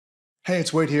Hey,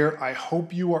 it's Wade here. I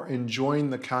hope you are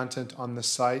enjoying the content on the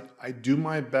site. I do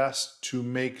my best to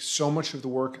make so much of the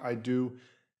work I do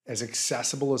as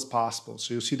accessible as possible.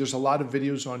 So you'll see there's a lot of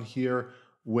videos on here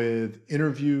with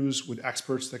interviews with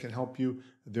experts that can help you.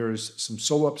 There's some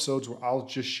solo episodes where I'll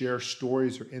just share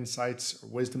stories or insights or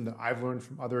wisdom that I've learned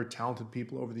from other talented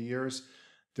people over the years.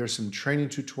 There's some training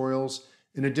tutorials.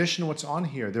 In addition to what's on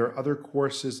here, there are other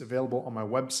courses available on my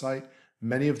website.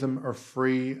 Many of them are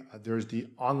free. There's the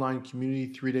online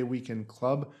community 3-day weekend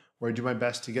club where I do my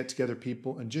best to get together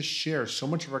people and just share so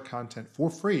much of our content for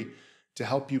free to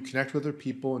help you connect with other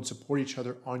people and support each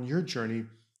other on your journey.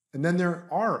 And then there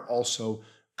are also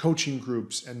coaching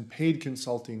groups and paid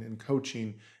consulting and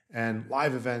coaching and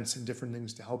live events and different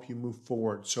things to help you move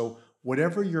forward. So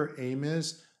whatever your aim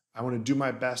is, I want to do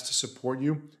my best to support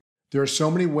you. There are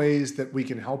so many ways that we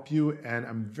can help you, and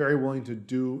I'm very willing to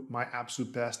do my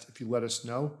absolute best if you let us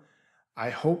know. I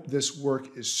hope this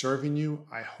work is serving you.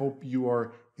 I hope you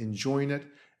are enjoying it.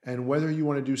 And whether you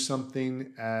want to do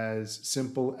something as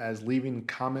simple as leaving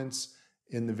comments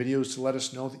in the videos to let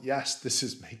us know that, yes, this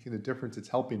is making a difference, it's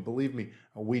helping. Believe me,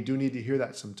 we do need to hear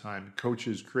that sometime.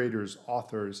 Coaches, creators,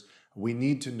 authors, we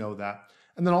need to know that.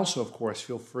 And then also, of course,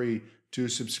 feel free to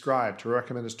subscribe, to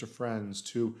recommend us to friends,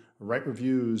 to write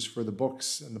reviews for the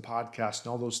books and the podcast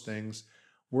and all those things.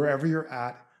 Wherever you're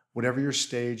at, whatever your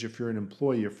stage, if you're an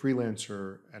employee, a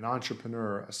freelancer, an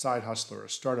entrepreneur, a side hustler, a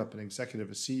startup, an executive,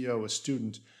 a CEO, a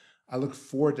student, I look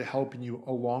forward to helping you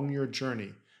along your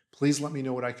journey. Please let me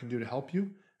know what I can do to help you,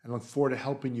 and I look forward to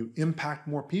helping you impact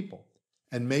more people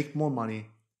and make more money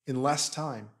in less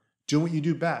time, doing what you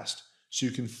do best so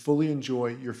you can fully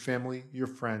enjoy your family, your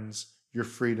friends, your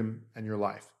freedom, and your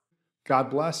life. God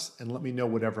bless, and let me know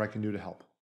whatever I can do to help.